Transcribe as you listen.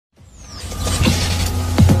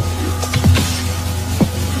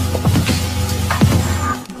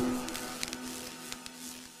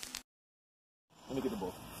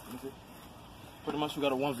else we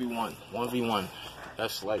got a 1v1. 1v1.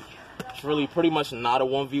 That's like, it's really pretty much not a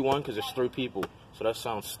 1v1 because there's 3 people. So that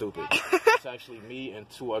sounds stupid. It's actually me and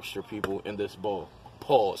 2 extra people in this ball.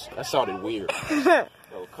 Pause. That sounded weird. Yo,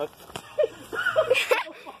 cut.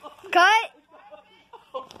 Cut.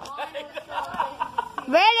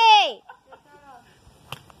 Ready.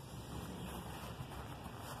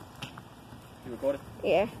 You recording?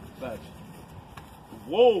 Yeah. Facts.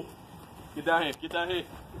 Whoa! Get down here. Get down here.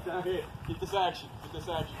 Get down here. Get this action. Get this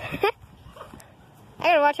action. I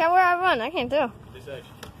gotta watch out where I run. I can't do. Get this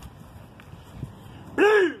action.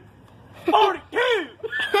 Boom! 42!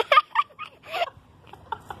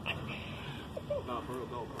 No, for real,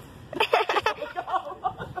 go.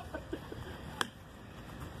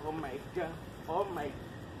 Oh my god. Oh my.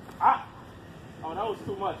 Ah! Oh, that was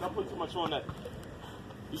too much. I put too much on that.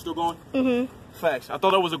 You still going? Mm-hmm. Facts. I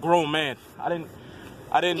thought I was a grown man. I didn't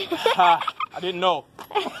know.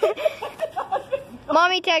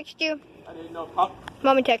 Mommy text you. I didn't know. Huh?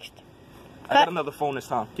 Mommy text. I got another phone this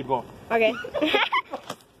time. Keep going. Okay.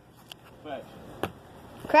 Facts.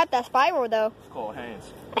 Crap, that spiral though. It's called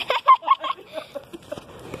hands.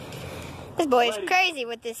 This boy is crazy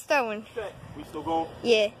with this throwing. We still going?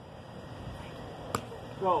 Yeah.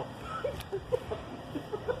 Go.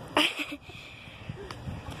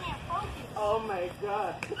 Oh my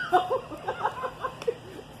god.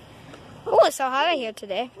 Oh, it's so hot out here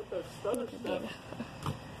today. What the stutter stuff?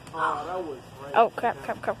 Oh, that was right. Oh, crap.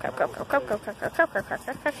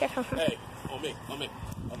 Hey, on me.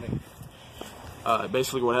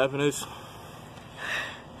 Basically what happened is,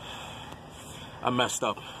 I messed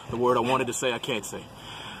up. The word I wanted to say, I can't say.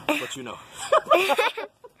 But you know.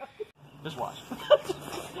 Just watch.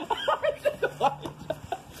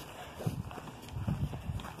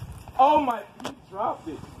 Oh my, you dropped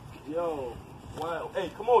it. Yo, wow. Hey,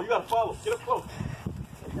 come on, you gotta follow. Get up close.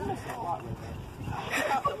 That's a lot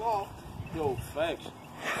right now. Yo, facts.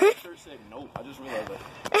 The shirt said nope. I just realized that.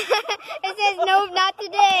 It says nope, not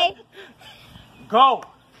today. Go.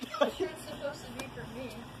 That shirt's supposed to be for me.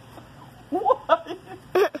 What?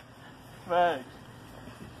 Facts.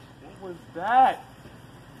 What was that?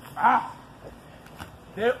 Ah.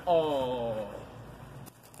 There. Oh.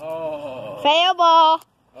 Fail ball.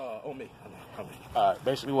 On me. Alright,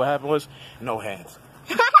 basically what happened was no hands.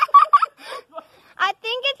 I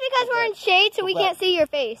think it's because we're in shade so we can't see your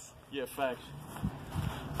face. Yeah, facts.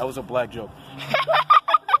 That was a black joke.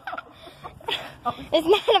 It's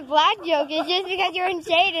not a black joke, it's just because you're in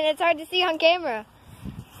shade and it's hard to see on camera.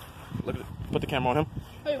 Look at it. Put the camera on him.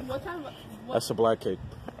 Wait, what time? That's a black kid.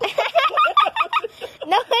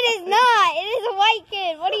 No, it is not. It is a white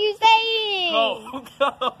kid. What are you saying? Go.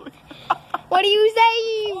 What are you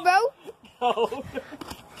saying, bro? Go.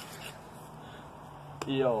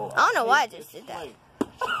 Yo. I don't know why I just did that.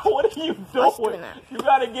 What are you doing? You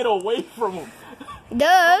gotta get away from him.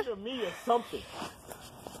 Duh. Under me or something.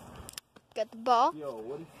 Got the ball. Yo,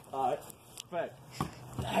 what is... Alright. Fact.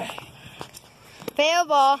 Fail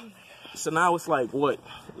ball. So now it's like what?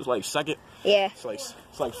 It's like second? Yeah. It's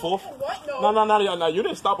like fourth? What? No. You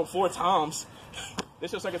didn't stop him 4 times. This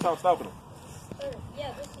is your second time stopping him.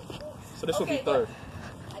 Yeah, this is cool. So this will be third.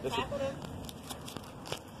 I tackled him.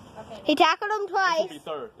 Okay. He tackled him twice. This will be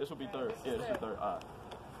third. This will be third. Yeah, this will be third. Alright.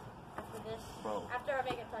 After this. Bro. After I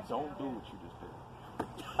make a touchdown. Don't do what you just did.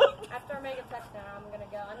 After I make a touchdown, I'm gonna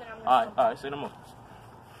go, and then I'm gonna. Alright, say no more.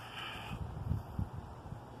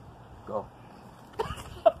 Go.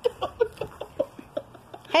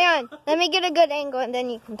 Hang on. Let me get a good angle and then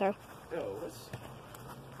you can throw. Yo, what's...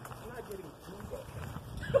 I'm not getting too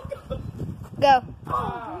good. Go.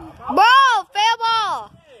 Ball! Fail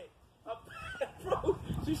ball! Hey, bro,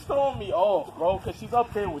 she's throwing me off, bro, because she's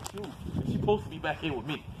up here with you. And she's supposed to be back here with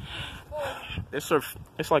me. It's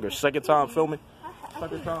like her second time filming.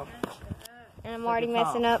 Second time. And I'm already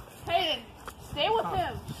messing up. Hayden, stay with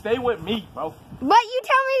him. Stay with me, bro. But you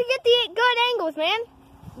tell me to get the good angles, man.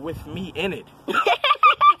 With me in it.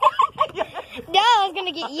 No, I was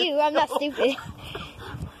gonna get you. I'm not stupid.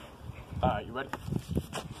 Alright, you ready?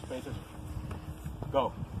 Pay attention.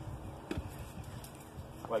 Go.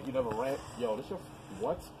 Like you never ran. Yo, this your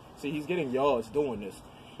what? See, he's getting yards doing this,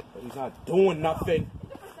 but he's not doing nothing.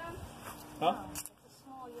 Huh? It's a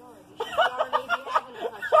small yard. You should already be having a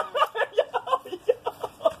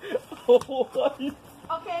touchdown.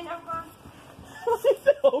 Okay, never mind.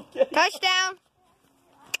 Okay. Touchdown.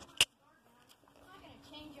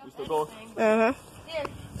 We still going? Uh-huh. Here,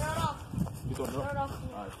 throw it off. You going Throw it up? off.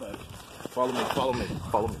 Alright, thanks. Follow me.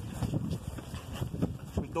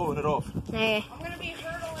 We throwing it off. Okay. I'm gonna be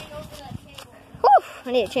hurdling over that table. Whew,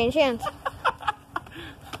 I need to change hands.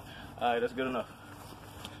 Alright, that's good enough.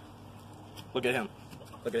 Look at him.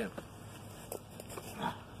 Look at him.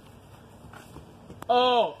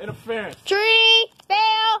 Oh, interference. Tree,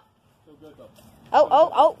 fail. Still good though.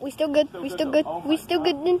 Oh, we still good. We still good. We still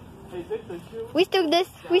good. Hey, this is you. We still this.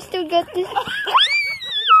 We still got this.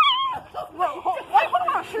 Why hold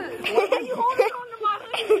on my shirt? Why are you holding on to my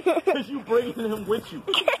shirt? Because you bringing him with you.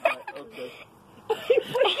 Right, okay. You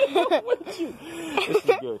bringing him with you. This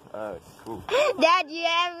is good. Alright, cool. Dad, you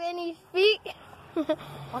have any speak? I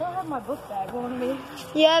don't have my book bag on me.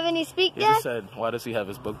 You have any speak, He Dad? just said, why does he have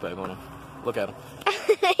his book bag on him? Look at him.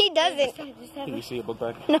 He doesn't. Can you see a book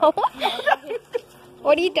bag? No.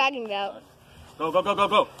 What are you talking about? Go, go, go, go,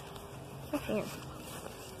 go. Here.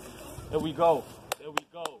 There we go. There we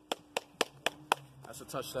go. That's a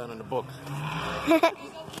touchdown in the book.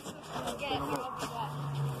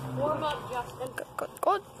 Warm up, Justin.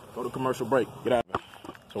 Go. Go to commercial break. Get out of it.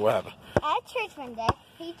 So what happened? At church one day,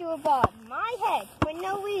 he threw a ball at my head for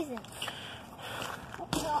no reason.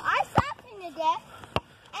 So I slapped him to death,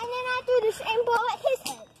 and then I threw the same ball at his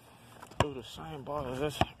head. Do the same ball as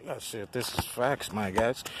this. You gotta see if this is facts, my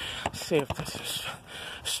guys. See if this is.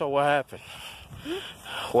 So what happened?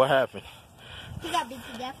 What happened? He got beat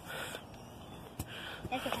to death.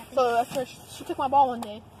 That's what happened. So she took my ball one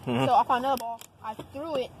day. Mhm. So I found another ball. I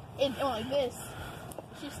threw it. It went like this.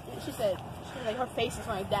 She said like her face is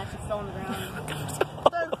like that. She fell on the ground.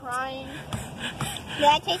 Started crying. Yeah,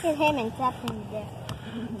 I chased him and slapped him to death.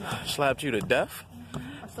 Slapped you to death?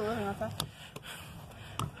 I'm still living with her.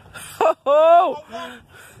 Oh!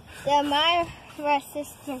 So my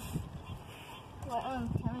assistant. Well, I'm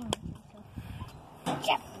telling you.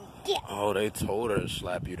 Jeff, Jeff. Oh, they told her to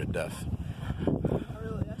slap you to death.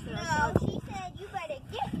 Really, that's it. No, she said you better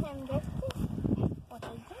get him this. What they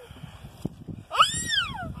do?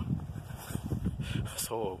 That's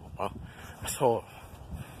horrible, bro. That's horrible.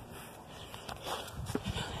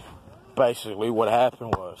 Basically, what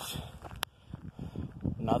happened was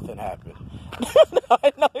nothing happened.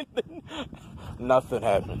 Nothing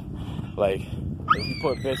happened. Like, if you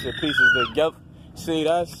put bits and pieces together, see,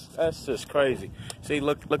 that's just crazy. See,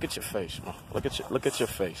 look at your face, man. Look at your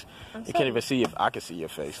face. You can't even see if I can see your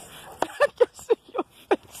face. I can see your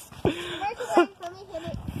face. Commercial break, let me hit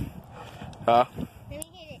it. Huh? Let me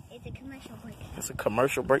hit it. It's a commercial break. It's a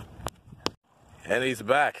commercial break. And he's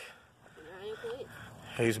back.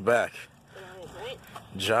 He's back.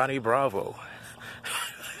 Johnny Bravo.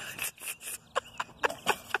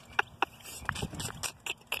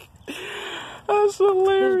 That's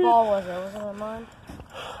hilarious. Whose ball was it? Was it mine?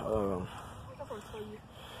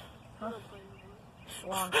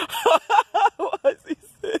 Why is he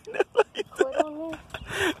sitting there like that?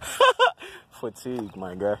 Fatigue,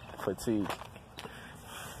 my guy. Fatigue.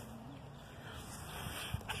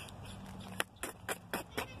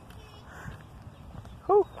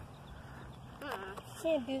 Whew.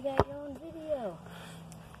 Can't do that. You're on video.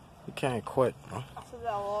 You can't quit, bro. I said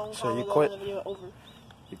that a long So time you ago quit? when the video over.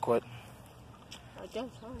 You quit? I guess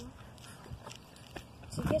so.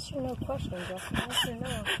 It's a yes or no question, Justin. Yes or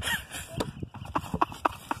no?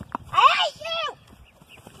 I hate you!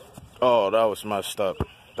 Oh, that was messed up.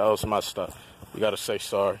 That was messed up. You gotta say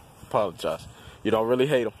sorry. Apologize. You don't really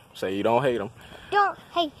hate him. Say you don't hate him. Don't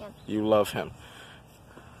hate him. You love him.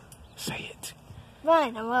 Say it.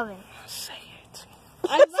 Fine, I love him. Say it.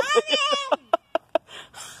 I love him!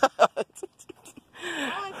 I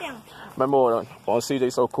want him. Remember on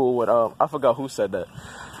CJ So Cool with I forgot who said that.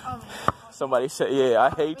 Somebody said, "Yeah, I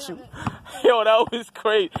hate you." Yo, that was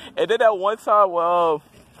crazy. And then that one time where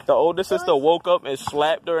the older sister woke up and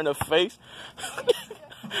slapped her in the face.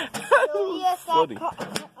 That was Yes, funny.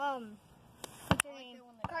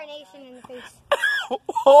 Carnation in the face.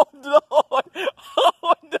 Hold on.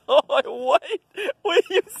 What did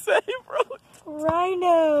you say, bro?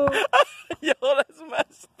 Rhino. Yo, that's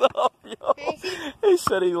messed up, yo. He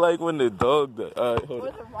said he like when the dog. Hold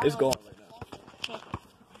on. It's gone right now.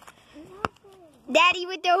 Daddy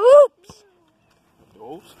with the hoops.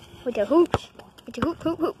 Those? With the hoops. With the hoops.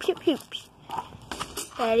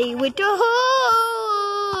 Daddy with the hoops.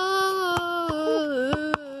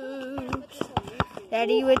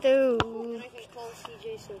 Daddy with the hoops.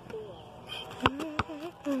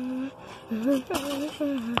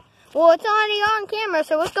 Well, it's already on camera,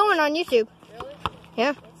 so it's going on YouTube. Really?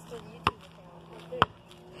 Yeah. What's the YouTube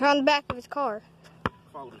channel? On the back of his car.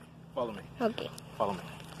 Follow me. Follow me. Okay. Follow me.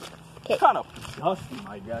 Okay. Kind of dusty,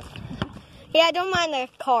 my guy. Yeah, I don't mind the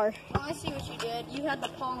car. Oh, I see what you did. You had the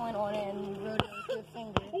pollen on it and you wrote it with your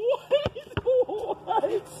finger. What?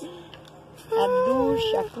 Abdul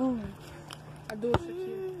Shakur. Abdul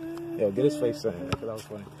Shakur. Yo, get his face in. That was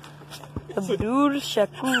funny. Abdul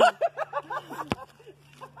Shakur.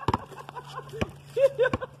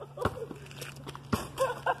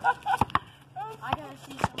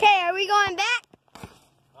 Okay, are we going back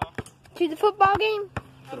to the football game?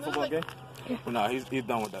 To the football game? Well, no, he's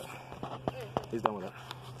done with that. He's done with that.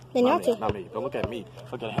 Then Not I'll me, not me. Don't look at me.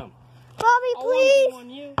 Look at him. Bobby, please. I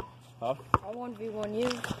 1v1 you. Huh? I 1v1 you.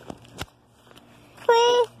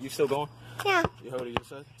 Please. You still going? Yeah. You heard what he just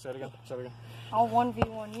said? Say it again. Say it again. I'll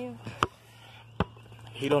 1v1 you.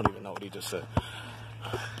 He don't even know what he just said.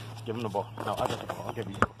 Give him the ball. No, I got the ball. I'll give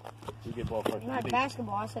you. You get ball first. Not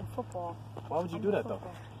basketball, I said football. Why would you do that, though?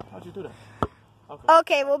 Why'd you do that?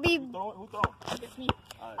 Okay, we'll be... Who throwing? It's me.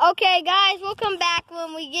 Okay, guys, we'll come back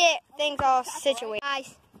when we get things all situated.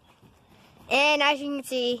 Guys, and as you can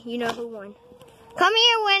see, you know who won. Come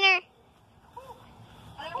here, winner.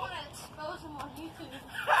 I don't want to expose him on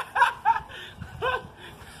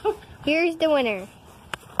YouTube. Here's the winner.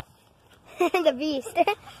 The beast.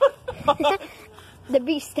 The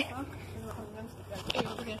beast.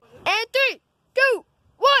 And 3, 2,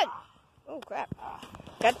 1. Oh, crap.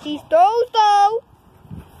 Got these throws, though.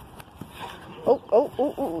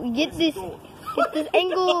 Oh. Get this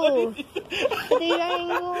angle. Get this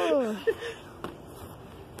angle.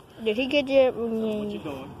 Did he get you? What you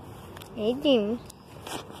doing? He did.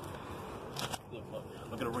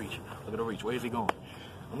 Look at the reach. Look at the reach. Where is he going?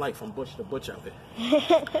 I'm like from bush to bush out there.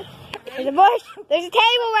 There's a bush. There's a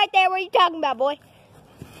table right there. What are you talking about, boy?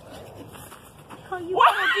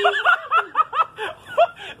 What?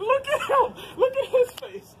 Look at him. Look at his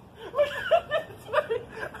face. Look at his face.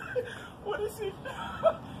 What is he?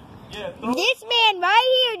 Yeah. This man right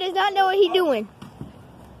here does not know what he's doing.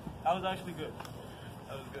 That was actually good.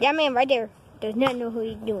 That was good. That man right there does not know what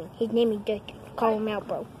he's doing. His name is Justin. Call him out,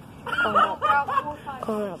 bro. Call him out.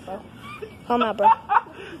 Call him out, bro. Call him out, bro.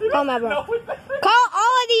 Call him out, bro. Call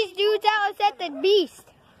all of these dudes out except the beast.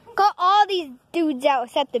 Call all these dudes out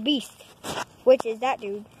except the beast. Which is that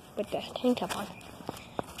dude with the tank top on.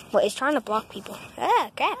 But he's trying to block people.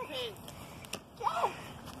 Ah, crap.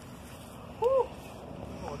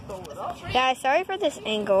 Guys, sorry for this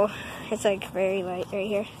angle. It's like very light right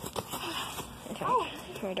here.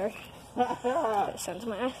 It's very dark. Put the sun to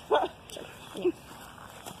my eyes. So, yeah.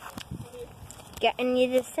 Got any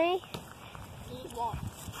to say?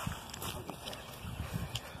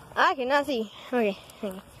 I cannot see. Okay,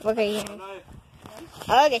 hang on. Okay,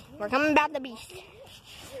 okay, we're coming about the beast.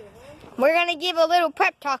 We're gonna give a little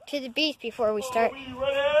prep talk to the beast before we start. Are we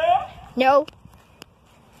ready? No.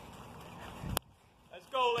 Let's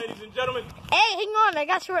go, ladies and gentlemen. Hey, hang on, I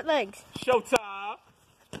got short legs. Showtime.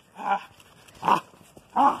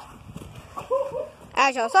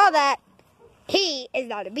 As y'all saw that, he is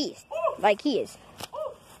not a beast, like he is.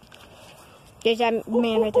 There's that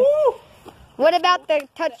man right there. What about the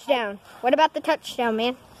touchdown? What about the touchdown,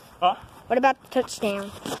 man? Huh? What about the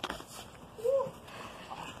touchdown?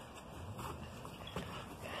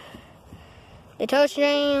 The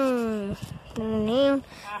touchdown.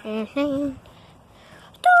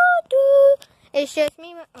 It's just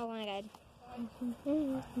me. Oh my god.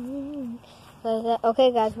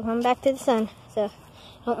 Okay, guys, we're coming back to the sun. So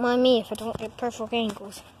don't mind me if I don't get perfect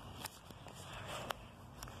angles.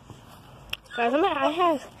 Guys, I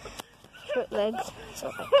have short legs,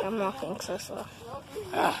 so I'm walking so slow.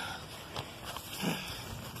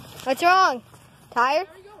 What's wrong? Tired?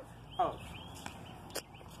 Oh.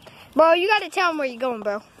 Bro, you gotta tell him where you're going,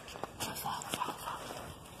 bro.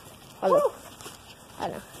 Hello. I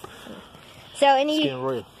know. So It's getting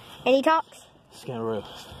real. any talks? It's getting real.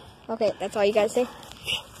 Okay, that's all you gotta say.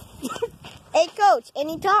 Hey, coach,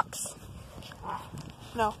 any talks?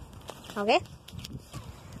 No. Okay.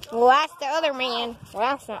 We'll ask the other man. We'll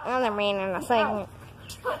ask the other man in a second.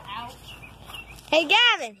 Hey,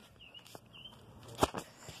 Gavin.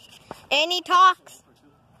 Any talks?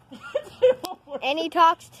 Any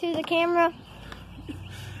talks to the camera?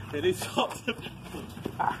 Any talks?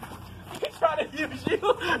 He's trying to use you.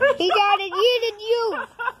 He got it. Yeeted you.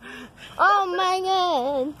 Oh my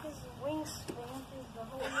god.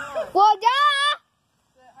 Well, duh.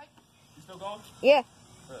 You still going? Yeah.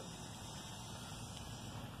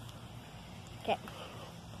 Okay.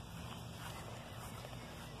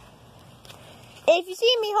 If you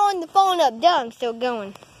see me holding the phone up, duh, I'm still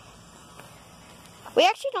going. We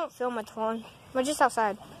actually don't film much phone. We're just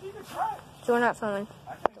outside. So we're not filming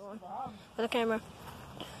with the camera.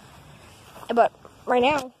 But right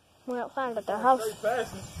now, we're outside at their house.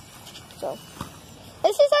 So,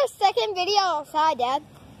 this is our second video outside, Dad.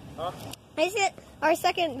 Huh? This is our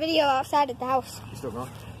second video outside at the house. You still going?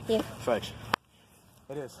 Yeah. Facts.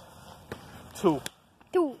 It is. Two.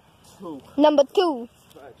 Number 2.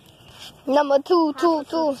 Facts. Number 2.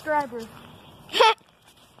 Subscriber.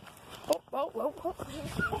 Oh.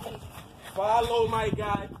 Follow my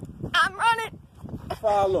guy. I'm running.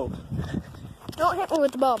 follow. Don't hit me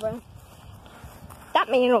with the ball, bro. That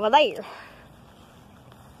man over there.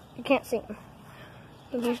 You can't see him.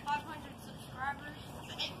 500 subscribers.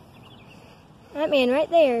 That man right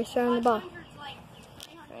there is throwing the ball. 500's like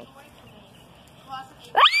 300 away from me.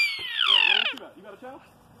 You got a child?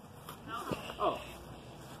 Oh.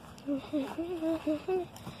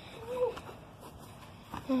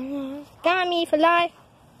 Got me for life.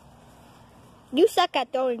 You suck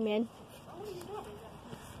at throwing, man.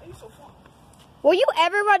 Will you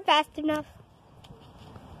ever run fast enough?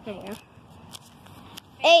 There you go.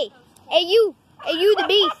 Hey you, the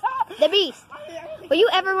beast. Will you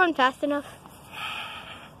ever run fast enough?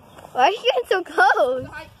 Why are you getting so close?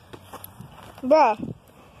 Bruh.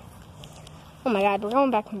 Oh my god, we're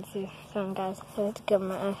going back into the sun, guys. So let's give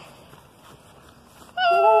him an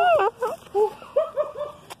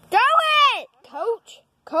Throw it!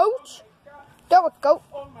 Coach. Throw it, go.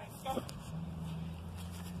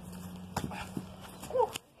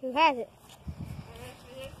 Who has it?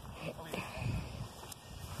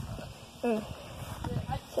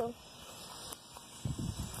 So,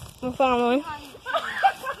 I'm following.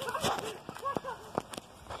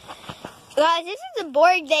 Guys, this is a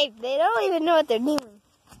boring day. They don't even know what they're doing.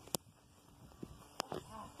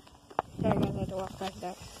 Sorry, guys, I have to walk like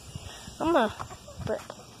that. I'm a brick.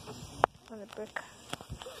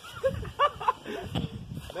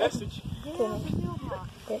 Message.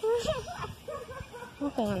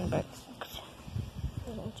 Nothing on the bricks.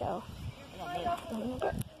 Joe.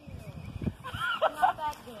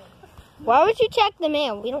 Why would you check the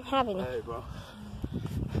mail? We don't have any. Hey, bro.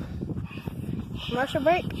 Commercial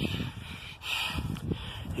break?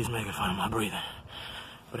 He's making fun of my breathing,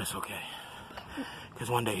 but it's okay. Because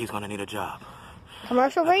one day he's going to need a job.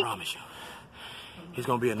 Commercial break? I promise you. He's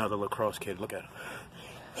going to be another lacrosse kid. Look at him.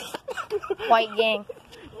 White gang.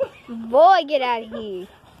 Boy, get out of here.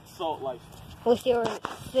 Salt life. With your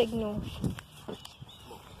signals.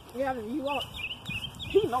 Yeah, you won't.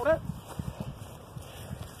 You know that?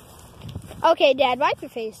 Okay, Dad, wipe your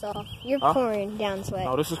face off. You're pouring down sweat.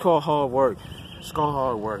 No, this is called hard work. It's called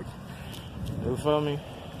hard work. You feel me?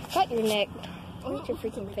 Cut your neck. Wipe your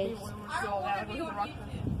freaking face. That's alright.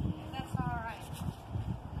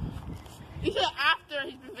 You said after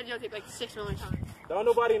he's been videotaped like 6 million times. Don't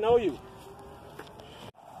nobody know you.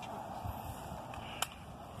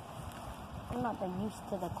 I'm not that used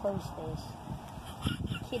to the closed face.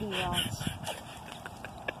 Kitty rods.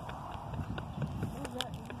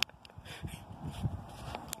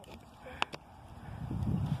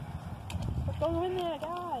 Go in there,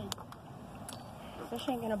 guys. Fish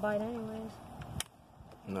ain't gonna bite anyways.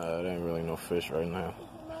 Nah, it ain't really no fish right now.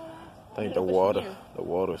 I think the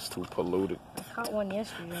water's too polluted. I caught one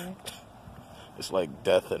yesterday. It's like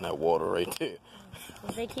death in that water right there.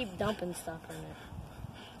 They keep dumping stuff in it.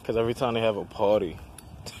 Because every time they have a party,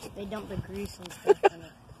 they dump the grease and stuff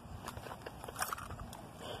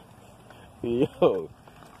in it. Yo,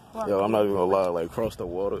 I'm not even gonna lie, like, across the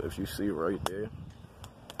water, if you see right there,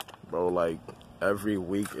 bro, like, every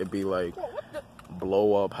week it'd be like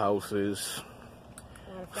blow up houses,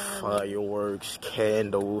 fireworks,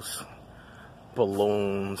 candles,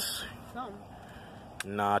 balloons,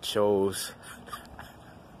 nachos,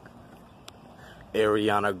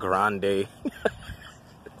 Ariana Grande.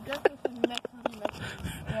 Yeah,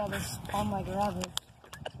 there's all my grabbers.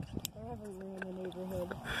 They're everywhere in the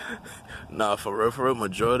neighborhood. Nah, for real,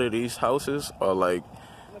 majority of these houses are like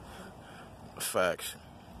facts.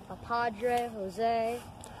 A Padre, Jose.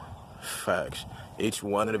 Facts. Each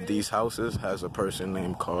one of these houses has a person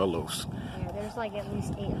named Carlos. Yeah, there's like at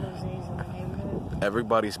least 8 Jose's in the neighborhood.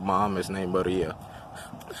 Everybody's mom is named Maria.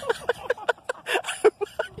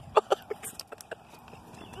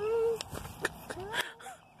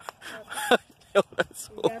 Yo, that's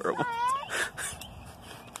horrible.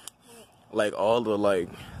 Like all the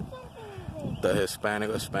the Hispanic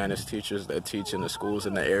or Spanish teachers that teach in the schools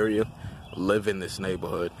in the area live in this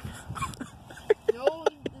neighborhood. No,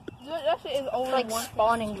 that shit is only Like one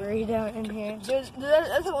spawning grade out in here. That's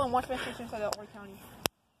only one Spanish teacher inside of Orange County.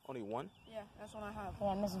 Only one? Yeah, that's one I have.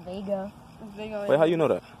 Yeah, Miss Vega. Miss Vega. Wait, how you know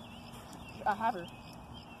that? I have her.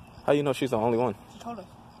 How you know she's the only one? She told us.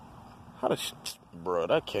 How does she... Bro,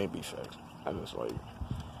 that can't be fact. I just like...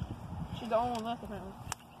 She's the only one left, apparently.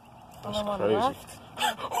 That's Only one crazy. left?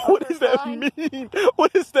 What does that mean?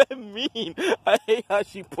 What does that mean? I hate how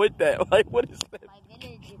she put that. Like, what is that? My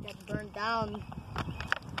village got burned down.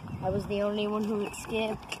 I was the only one who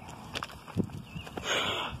escaped.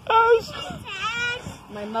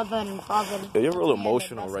 My mother and father. Yeah, you're real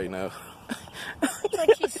emotional right now. It's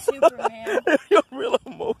like she's Superman. You're real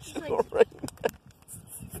emotional right now.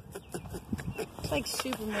 like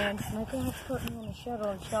Superman. My parents put me in a shuttle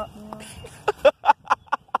and shot me off.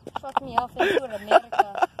 Shot me off into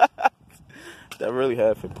America. That really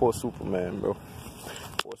happened. Poor Superman, bro.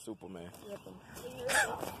 Poor Superman.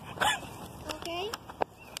 Okay.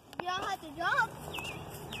 You don't have to jump.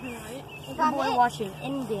 Right. Your boy watching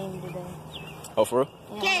Endgame today. Oh, for real?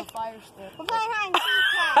 Yeah, on the fire stick. We're playing hide and seek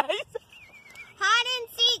tag. Hide and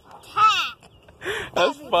seek tag.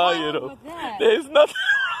 That's fire, though. There's nothing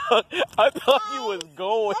wrong. I thought you was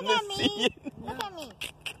going to see it. Look at me.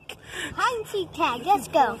 Hide and seek tag. Let's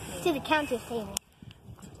go to the counters table.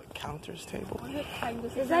 Counters table.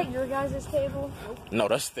 Is that your guys' table? No,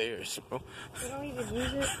 that's theirs, bro. You don't even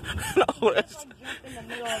use it? No, that's... Jump in the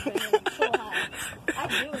middle of it and chill out. I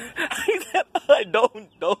do. He said, I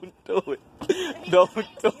don't do it. Don't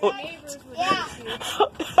do it. Yeah.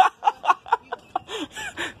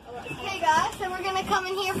 Hey guys, so we're gonna come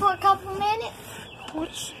in here for a couple minutes. What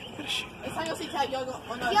is she? It's hide and seek tag. Y'all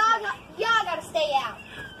Gotta stay out.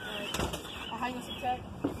 Hide and seek tag.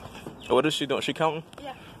 What is she doing? She counting?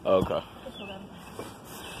 Yeah. Oh, okay. Oh,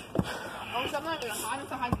 so I'm not gonna hide. I'm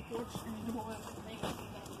gonna hide the porch.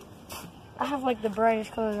 I have like the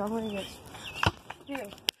brightest colors. I'm gonna get. Here. I'm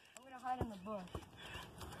gonna hide in the bush.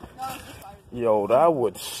 No, it's just spiders. Yo, that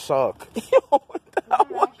would suck. Yo, that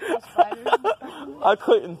would... I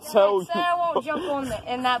couldn't tell you. Say I won't jump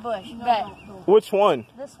in that bush. Bet. Which one?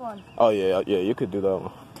 This one. Oh, yeah, you could do that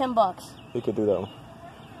one. $10. You could do that one.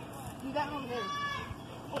 You got one there.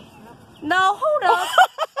 No, hold up.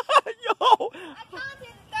 Yo! I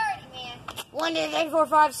counted 30, man. 1, 2, 3, 4,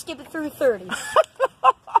 5. Skip it through 30.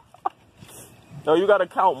 No, you gotta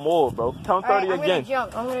count more, bro. Count 30 right, again.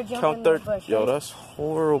 I'm gonna jump Count in 30. the bush. Yo, that's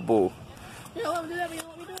horrible. You don't want me to do that? You don't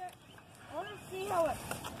want me to do that? I wanna see how it...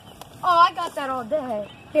 Oh, I got that all day.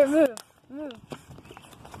 Here, move.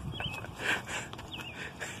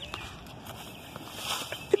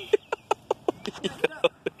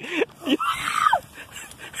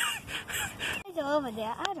 It's over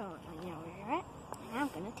there. I don't know where you're at. I'm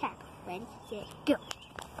gonna tackle. Ready, set, go.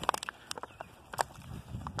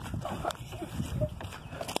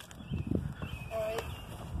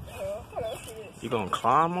 You gonna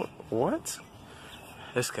climb up? What?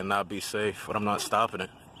 This cannot be safe, but I'm not stopping it.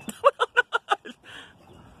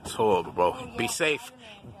 It's horrible, bro. Be safe.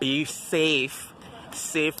 Be safe.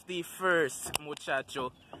 Safety first,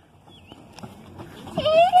 muchacho.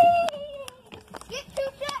 Get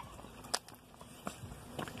to that.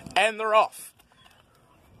 And they're off.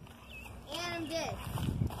 And I'm dead.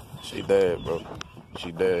 She dead, bro.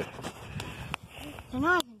 She dead. They're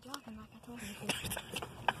not even jogging like I told them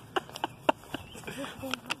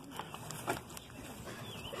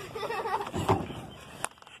to.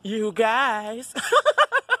 You guys.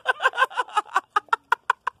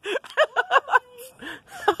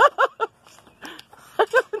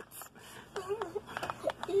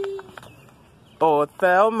 Oh,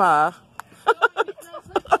 Thelma.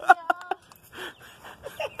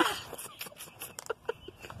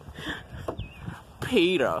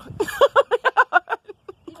 Peter.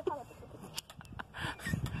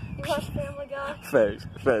 You watch Family Guy? Thanks.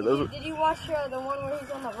 Did you watch the one where he's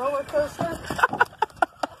on the roller coaster?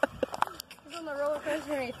 He's on the roller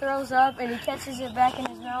coaster and he throws up and he catches it back in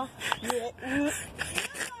his mouth.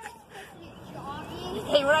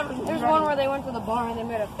 Hey, there's one where they went to the bar and they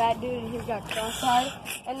met a fat dude and he's got cross-eyed.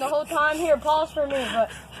 And the whole time, here, pause for me, but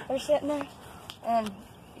they're sitting there and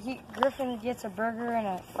Griffin gets a burger and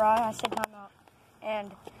a fry. I said, time out.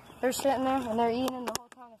 And they're sitting there and they're eating and the whole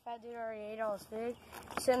time the fat dude already ate all his food.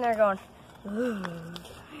 He's sitting there going, ooh. And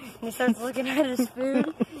he starts looking at his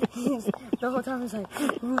food. The whole time he's like,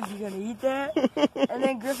 ooh, you gonna eat that? And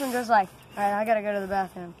then Griffin goes like, all right, I gotta go to the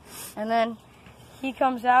bathroom. And then he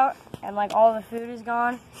comes out and like all the food is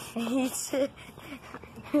gone and he eats it.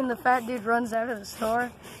 And the fat dude runs out of the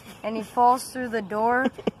store and he falls through the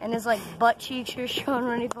door and his like butt cheeks are showing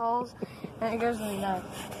when he falls. And it goes really nuts.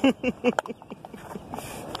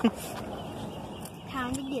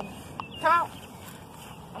 Time to get it. Time.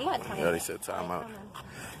 I'm not time. You already said time out.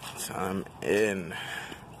 Time in.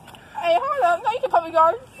 Hey, hold up. No, you can puppy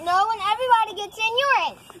guard. No, when everybody gets in, you're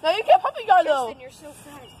in. No, you can't puppy guard though. Tristan, you're so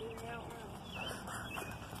fast, dude.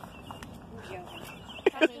 You're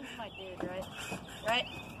that means my dude, right? Right?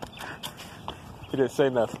 He didn't say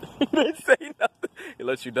nothing. He didn't say nothing. He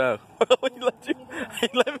let you down. He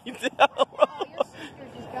let me down. Oh, your sister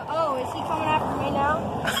just got... Oh, is he coming after me now?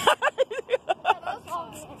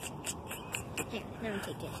 Here, let me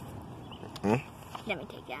take this. Let me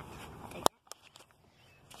take that.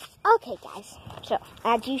 Okay, guys. So,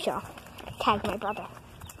 as you saw, tag my brother.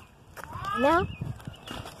 Now,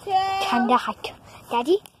 time to hike.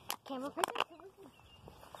 Daddy, camera person.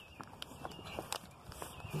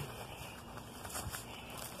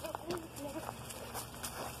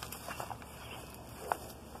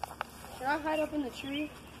 Can I hide up in the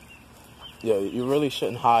tree? Yeah, you really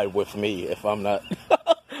shouldn't hide with me if I'm not.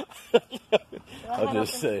 I'll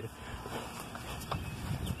just say.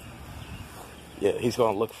 Yeah, he's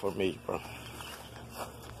gonna look for me, bro.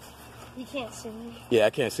 You can't see me. Yeah,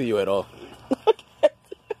 I can't see you at all.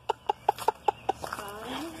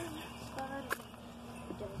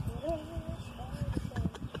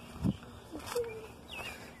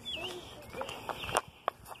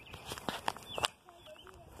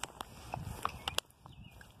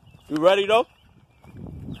 You ready though?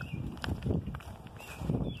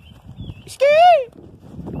 Ski!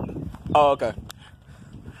 Oh, okay.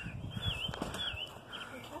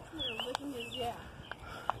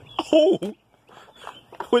 Oh,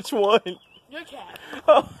 which one? Your cat.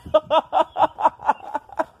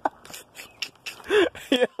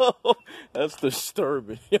 Yo, that's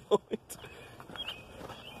disturbing. Yo.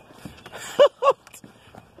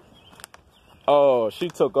 Oh, she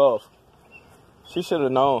took off. She should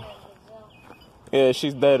have known. Yeah,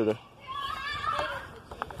 she's dead.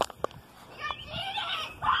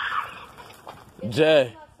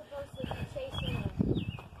 Jay.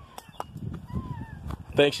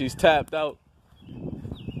 Think she's tapped out.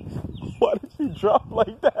 Why did she drop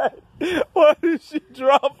like that? Why did she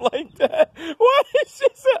drop like that? Why did she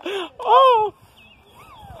say, oh.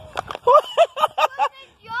 What's the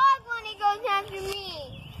dog when he goes after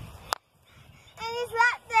me? And he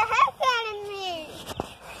slapped the heck out of me.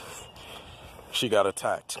 She got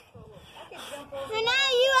attacked. So now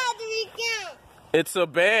you have to recount. It's a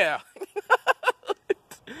bear.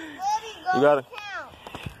 Bobby,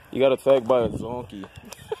 You got attacked by a zonkey.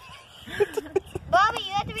 Bobby,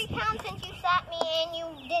 you have to recount since you slapped me and you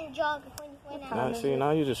didn't jog when you went out. Now, see, now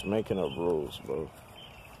you're just making up rules, bro.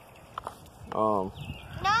 No!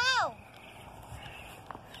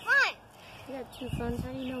 What? You got two phones.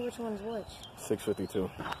 How do you know which one's which? 652.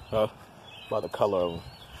 By the color of them.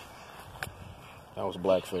 That was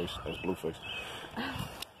blackface. That was blueface.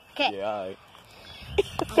 Okay. Yeah, alright.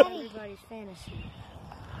 Everybody's fantasy.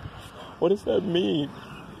 What does that mean?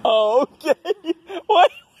 Oh, okay.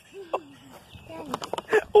 What?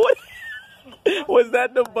 What? Was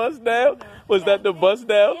that the bust down? Was that the bust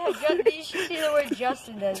down? Yeah, you should see the word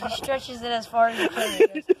Justin does. He stretches it as far as he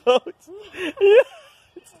can. What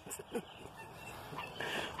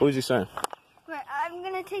was you saying? Wait, I'm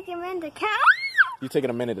gonna take him into count. You taking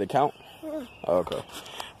a minute to count? Okay.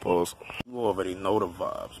 Pause. You already know the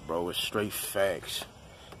vibes, bro. It's straight facts.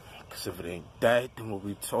 Cause if it ain't that, then what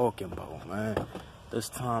we talking about, man? This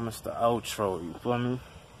time it's the outro, you feel me?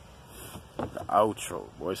 The outro,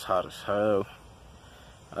 boy, it's hot as hell.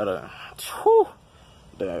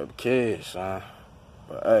 Damn kids, son.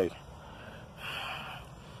 But hey,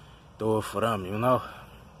 do it for them, you know?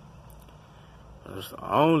 That's the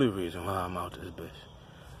only reason why I'm out this bitch.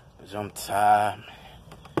 Cause I'm tired.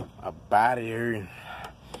 My body hurting.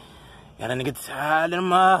 Got a nigga tired in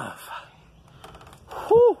my mouth.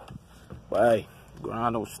 Whew. But hey,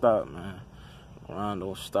 grind don't stop, man. Grind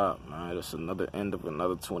don't stop, man. It's another end of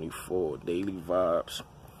another 24 daily vibes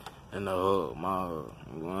in the hood, my hood.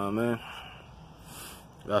 You know what I mean?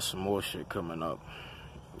 Got some more shit coming up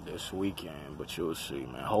this weekend, but you'll see,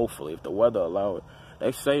 man. Hopefully, if the weather allow it.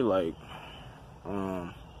 They say like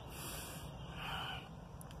 80%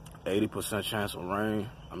 chance of rain.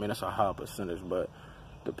 I mean, that's a high percentage, but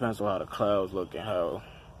depends on how the clouds look and how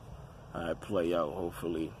it play out.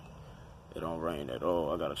 Hopefully, it don't rain at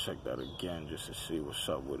all. I gotta check that again just to see what's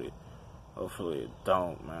up with it. Hopefully it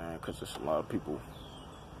don't, man, because there's a lot of people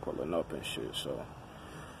pulling up and shit. So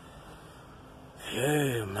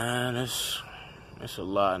yeah, man, it's a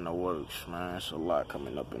lot in the works, man. It's a lot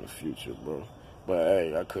coming up in the future, bro. But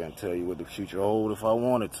hey, I couldn't tell you what the future holds if I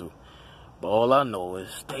wanted to. But all I know is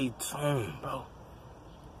stay tuned, bro.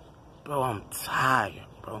 Bro, I'm tired,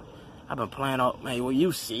 bro. I've been playing out, man. Well,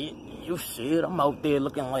 you see it. You see it. I'm out there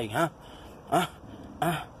looking like, you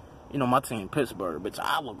know, my team Pittsburgh, bitch.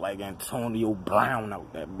 I look like Antonio Brown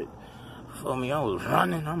out that bitch. Feel me? I was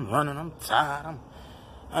running. I'm tired.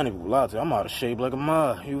 I ain't even gonna lie to you. I'm out of shape like a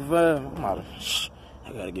mud. You feel me? I'm out of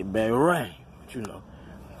I gotta get back right. But you know,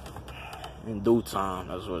 in due time,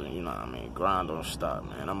 that's what, you know what I mean? Grind don't stop,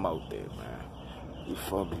 man. I'm out there, man. You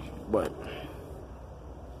feel me? But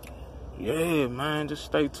yeah, man, just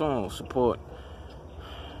stay tuned, support.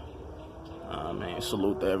 Man,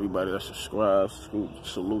 salute to everybody that subscribes.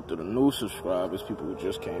 Salute to the new subscribers, people who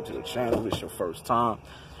just came to the channel. It's your first time,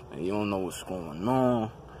 and you don't know what's going on.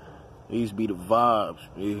 These be the vibes,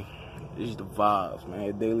 man. These the vibes,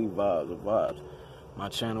 man. Daily vibes, the vibes. My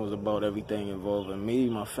channel is about everything involving me,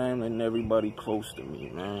 my family, and everybody close to me,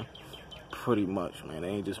 man. Pretty much, man. It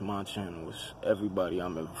ain't just my channel. It's everybody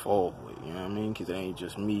I'm involved with, you know what I mean? Because it ain't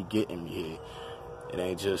just me getting me here. It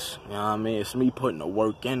ain't just, you know what I mean? It's me putting the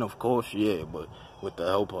work in, of course, yeah, but with the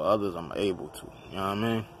help of others, I'm able to, you know what I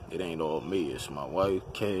mean? It ain't all me. It's my wife,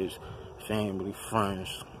 kids, family,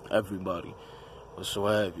 friends, everybody,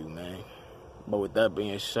 whatsoever, man. But with that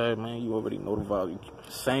being said, man, you already know the value.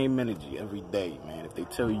 Same energy every day, man. If they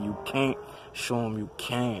tell you you can't, show them you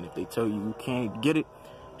can. If they tell you you can't get it,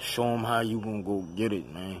 show them how you gonna go get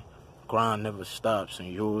it, man. Grind never stops,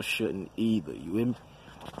 and yours shouldn't either. You hear me?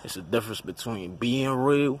 It's a difference between being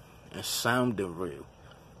real and sounding real.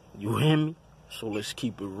 You hear me? So let's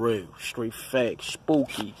keep it real. Straight facts.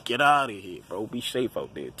 Spooky. Get out of here, bro. Be safe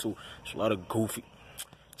out there, too. There's a lot of goofy.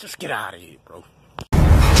 Just get out of here, bro.